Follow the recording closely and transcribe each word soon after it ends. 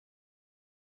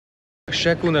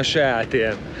Se kuna, se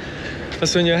ATM.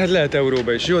 Azt mondja, hát lehet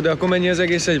euróba is. Jó, de akkor mennyi az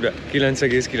egész egybe?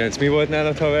 9,9. Mi volt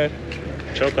nálad, haver?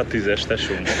 Csak a 10-es,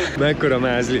 tesóm. Mekkora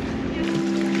mázli.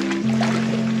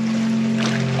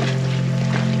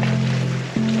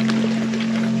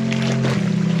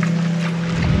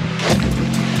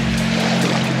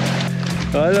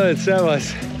 Hallod,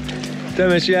 szevasz!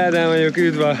 Temesi Ádám vagyok,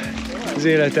 üdv az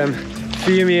életem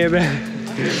filmjében.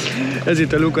 Ez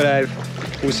itt a LOOKALIVE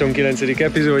 29.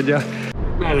 epizódja.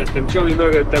 Mellettem Csomi,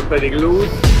 mögöttem pedig Lou.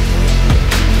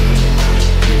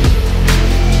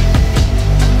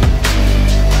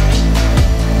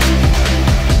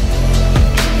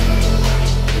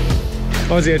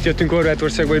 Azért jöttünk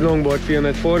Horvátországba, hogy longboard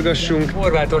filmet forgassunk.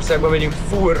 Horvátországba megyünk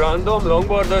full random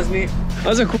longboardozni.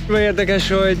 Az a kurva érdekes,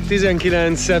 hogy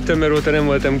 19. szeptember óta nem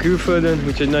voltam külföldön,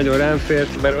 úgyhogy nagyon rám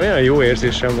fért, mert olyan jó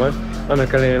érzésem van.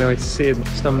 Annak ellenére, hogy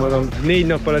szétbasztam magam. 4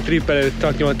 nappal a trip előtt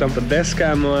taknyoltam a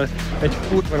deszkámmal, egy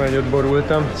kurva nagyot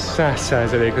borultam,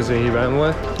 100% az én hibám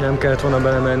volt. Nem kellett volna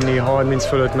belemenni, 30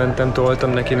 fölött mentem,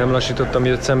 toltam neki, nem lassítottam,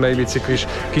 jött szembe egy biciklis,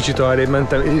 kicsit arrébb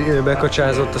mentem,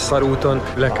 bekacsázott a szarúton,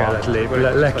 le kellett lépni,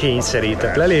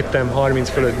 lekényszerített. Leléptem, 30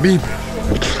 fölött, bip!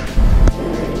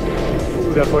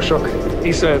 De fosok,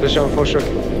 iszonyatosan fosok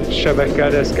sebekkel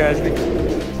deszkázni.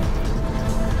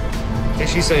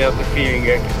 És iszonyat a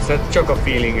feelingek, szóval csak a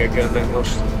feelingek jönnek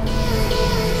most.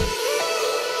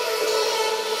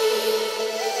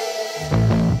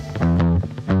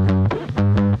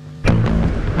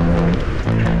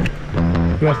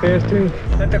 Lefértünk,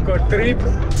 hát akkor trip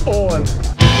on!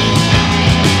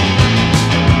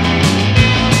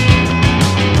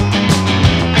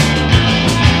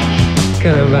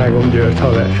 Kellem vágom Győrt,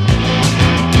 haver.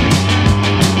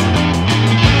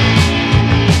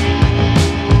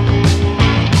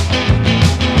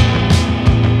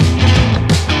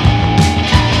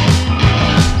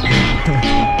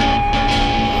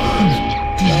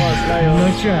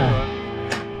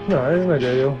 Na, ez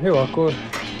nagyon jó. Jó, akkor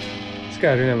ezt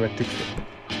kár, hogy nem vettük fel.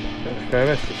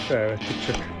 Felvettük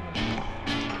csak.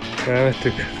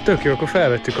 Felvettük. Tök jó, akkor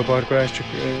felvettük a parkolást, csak...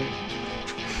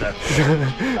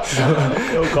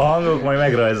 Jók a hangok, majd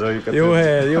megrajzoljuk a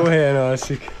jó helyen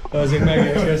alszik. Azért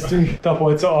megérkeztünk.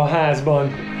 Tapolca a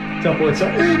házban. Tapolca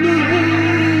in the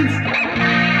house!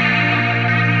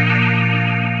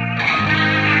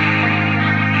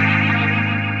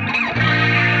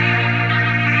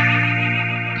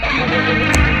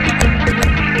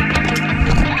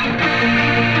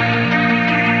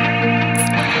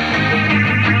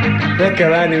 Meg kell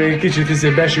várni, még egy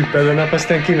kicsit besüppel a nap,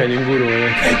 aztán kimegyünk gurulni.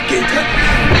 Egy-két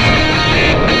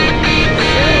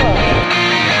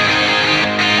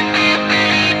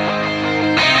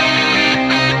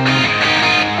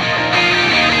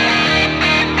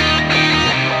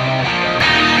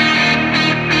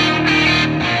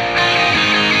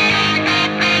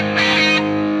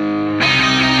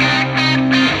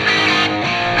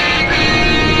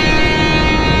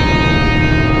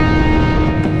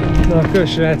kösz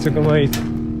srácok a mait,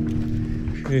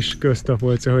 és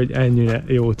köztapolca, hogy ennyire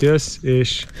jót jössz,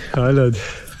 és hallod?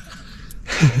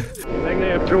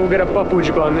 Legnagyobb tróger a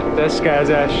papucsban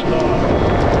deszkázás.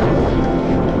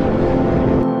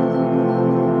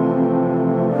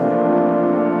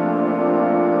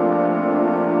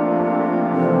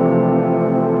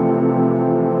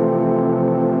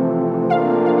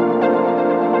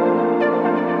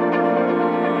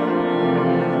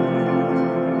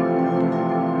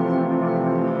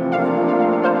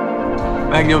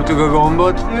 Megnyomtuk a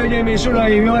gombot. Hölgyeim és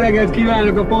uraim, jó reggelt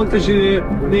kívánok, a pontos idő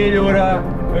 4 óra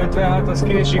 56, az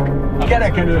késik.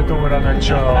 Kereken 5 óra, nagy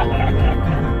csau.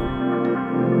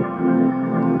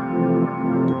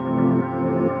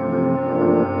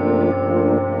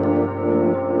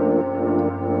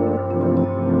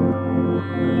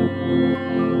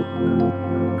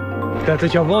 Tehát,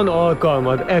 hogyha van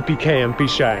alkalmad epic helyen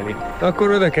pisálni,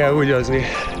 akkor oda kell húgyozni.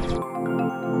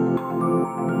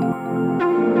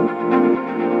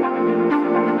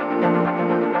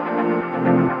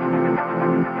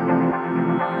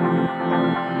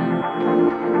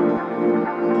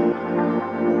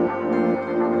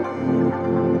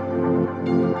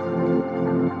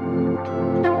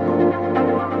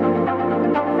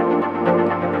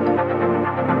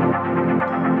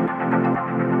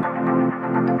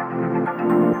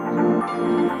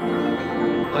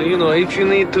 You know, if you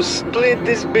need to split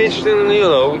this bitch, then you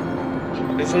know,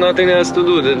 there's nothing else to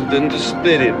do than to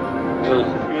split it. You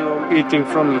know, eating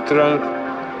from the trunk,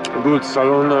 good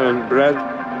salona and bread.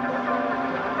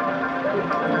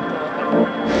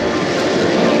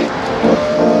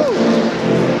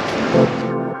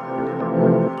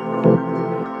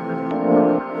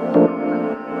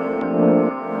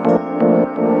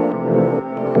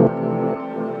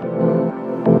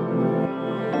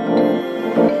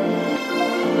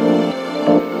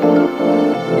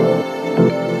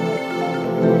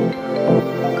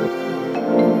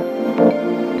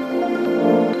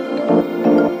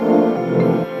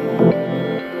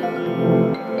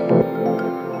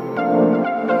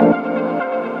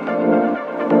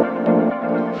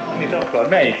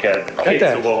 neked. Két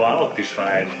szoba van, ott is van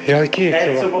egy. Ja, hogy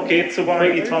Egy szoba, két szoba,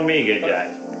 meg itt van még egy ágy.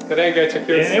 Reggel csak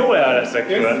jössz. Én jól el leszek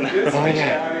fönn.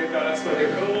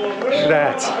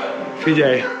 Srác,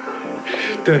 figyelj!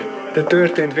 Te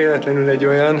történt véletlenül egy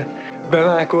olyan,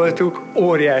 bemákoltuk,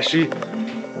 óriási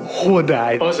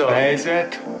hodály. Az a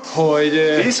helyzet,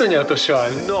 hogy iszonyatosan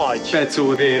nagy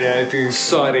pecót éreltünk,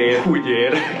 szarér,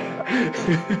 húgyér.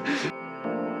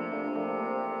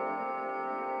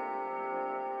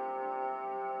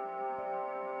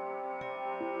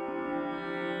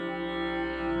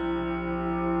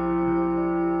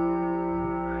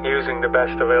 Using the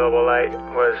best available light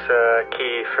was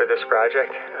key for this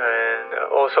project, and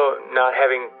also not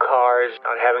having cars,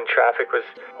 not having traffic was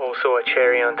also a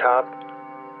cherry on top.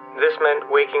 This meant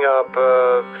waking up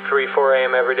 3-4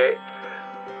 a.m. every day.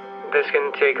 This can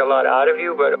take a lot out of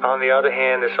you, but on the other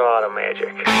hand, there's a lot of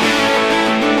magic.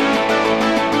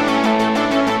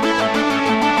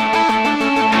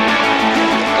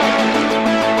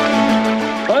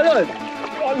 Hallod?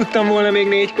 Aludtam volna még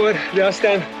 4-kor, de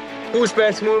aztán 20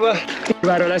 perc múlva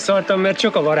kurvára leszartam, mert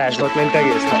csak a varázslat ment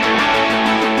egész nap.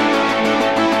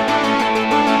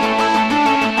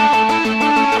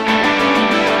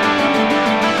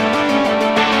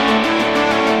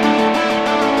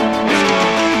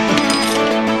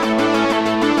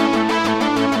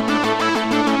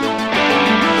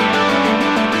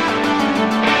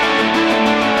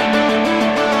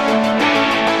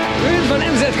 Üdv a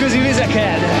nemzetközi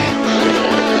vizeken!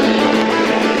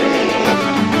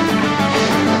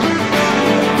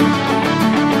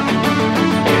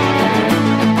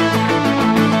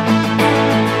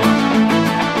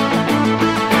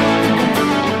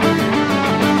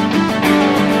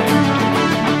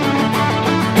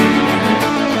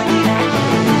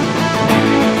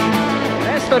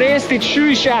 Ezt a részt itt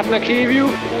sűrűsápnak hívjuk,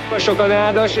 sok a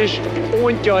nádas és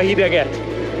ontja a hideget.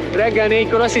 Reggel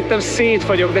 4-kor azt hittem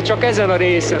szétfagyok, de csak ezen a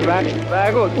részen,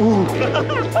 vágod?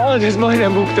 Ez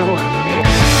majdnem bukta volt.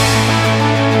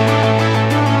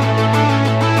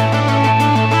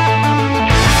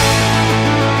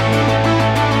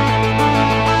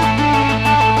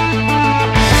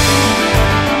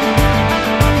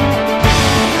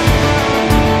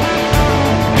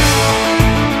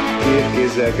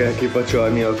 Kézzel kell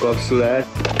kipacsolni a kapszulát.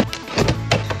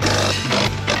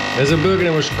 Ez a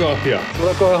bögre most kapja.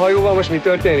 Szóval akkor a hajóval most mi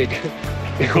történik?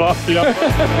 Kapja.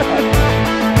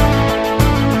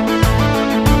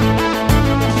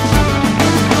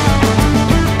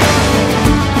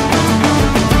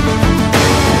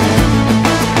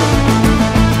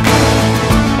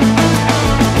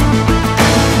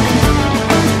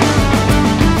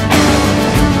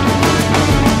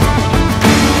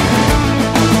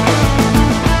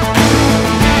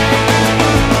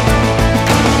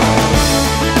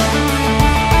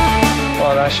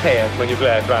 Helyet mondjuk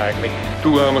lehet vágni.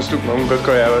 Túlhalmoztuk magunkat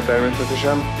kajával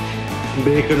természetesen.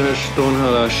 Békönös,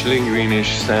 tonhalas, linguinis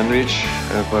szendvics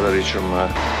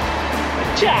paradicsommal.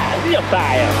 Csá, mi a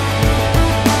pálya?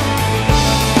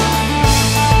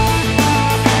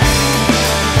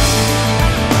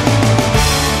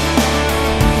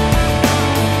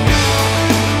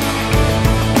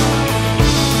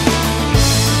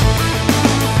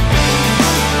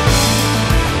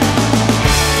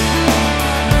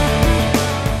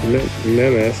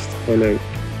 Nem ezt, hanem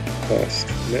azt.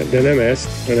 De nem ezt,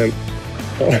 hanem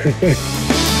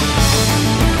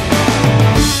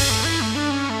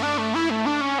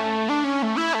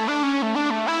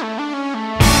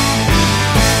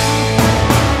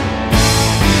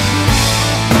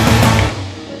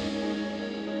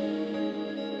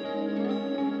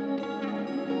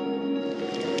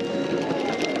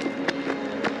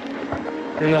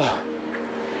Na.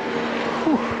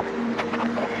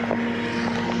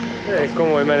 Elég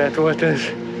komoly menet volt ez.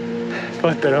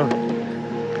 Patterom.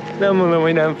 Nem mondom,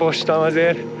 hogy nem fostam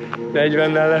azért.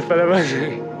 40-nel lefele van.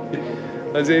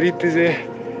 Azért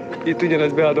itt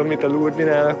ugyanazt beadom, mint a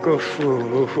Lourdinál, akkor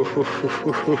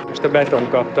most a beton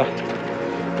kapta.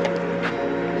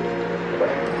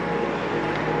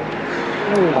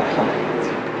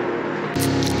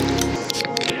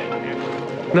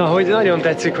 Na, hogy nagyon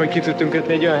tetszik, hogy ki tudtunk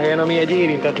kötni egy olyan helyen, ami egy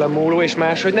érintetlen móló, és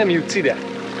máshogy nem jutsz ide.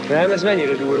 Nem? Ez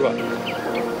mennyire durva.